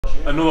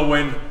another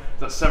win.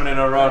 That's 7 in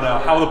a row now.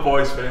 How are the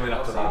boys feeling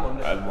after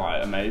that?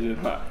 Like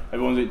amazing. Like,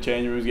 everyone's in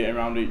changing rooms getting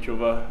around each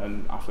other,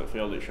 and after the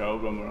field it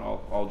showed when we're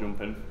all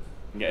jumping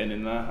and getting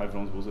in there.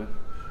 Everyone's buzzing.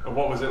 And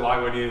what was it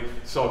like when you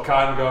saw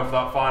Kyan go for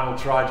that final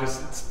try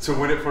just to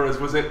win it for us?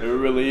 Was it? We were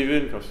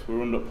relieving because we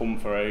were under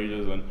pump for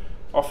ages and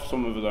off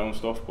some of his own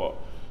stuff, but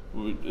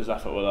his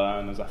effort were there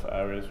and his effort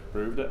areas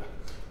proved it.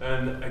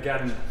 And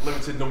again,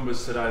 limited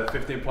numbers today,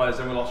 15 players,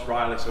 then we lost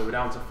Riley, so we're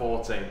down to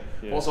 14.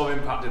 Yeah. What sort of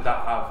impact did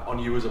that have on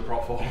you as a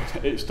prop forward?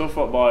 It's tough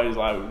for boys,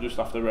 like we just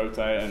have to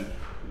rotate, and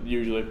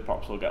usually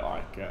props will get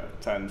like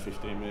 10,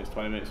 15 minutes,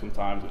 20 minutes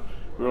sometimes.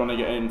 We're only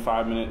getting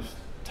 5 minutes,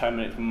 10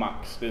 minutes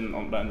max in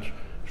on bench,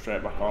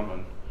 straight back on,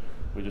 and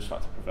we just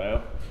had to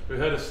prevail. I've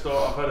heard a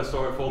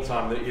story at full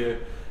time that you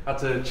had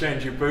to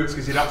change your boots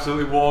because you'd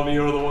absolutely worn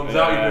your other ones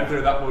out. You've been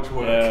through that much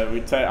work.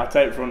 Yeah, I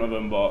take front of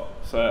them, but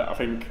so I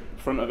think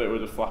front of it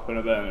was just flapping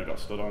a bit and it got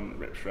stood on,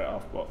 ripped straight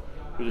off. But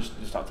we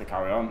just had to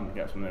carry on and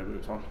get some new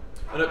boots on.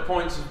 And at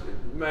points,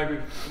 maybe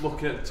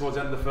looking at towards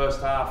the end of the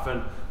first half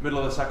and middle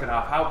of the second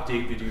half, how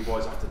deep did you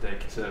boys have to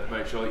dig to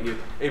make sure that you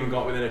even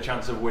got within a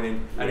chance of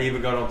winning and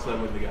even got on to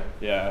them win the game?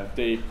 Yeah,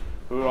 deep.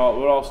 We're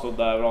all stood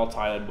there, we're all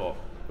tired, but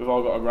we've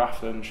all got a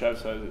graft, and Chev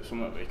says it's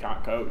something that we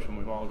can't coach, and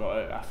we've all got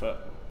effort,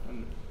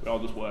 and we all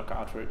just work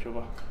hard for each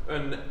other.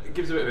 And it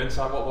gives a bit of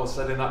insight what was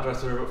said in that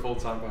dressing room at full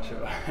time,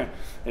 Basho.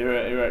 he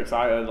were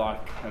excited,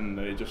 like, and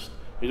he just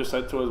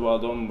said to us, well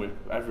done.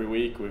 Every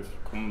week we've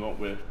come up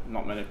with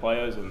not many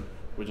players, and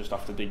we just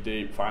have to dig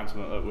deep, find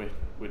something that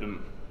we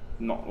didn't,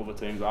 not other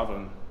teams have,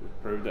 and we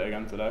proved it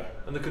again today.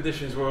 And the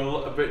conditions were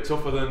a bit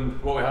tougher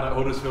than what we had at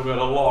Huddersfield. We had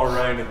a lot of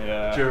rain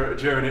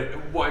during it.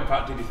 What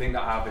impact did you think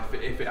that had,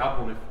 if it had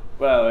one?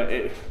 Well,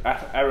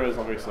 errors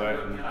obviously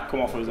and come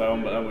off his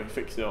own, but then we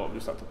fixed it up.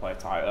 Just have to play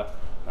tighter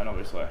and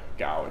obviously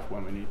get out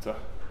when we need to.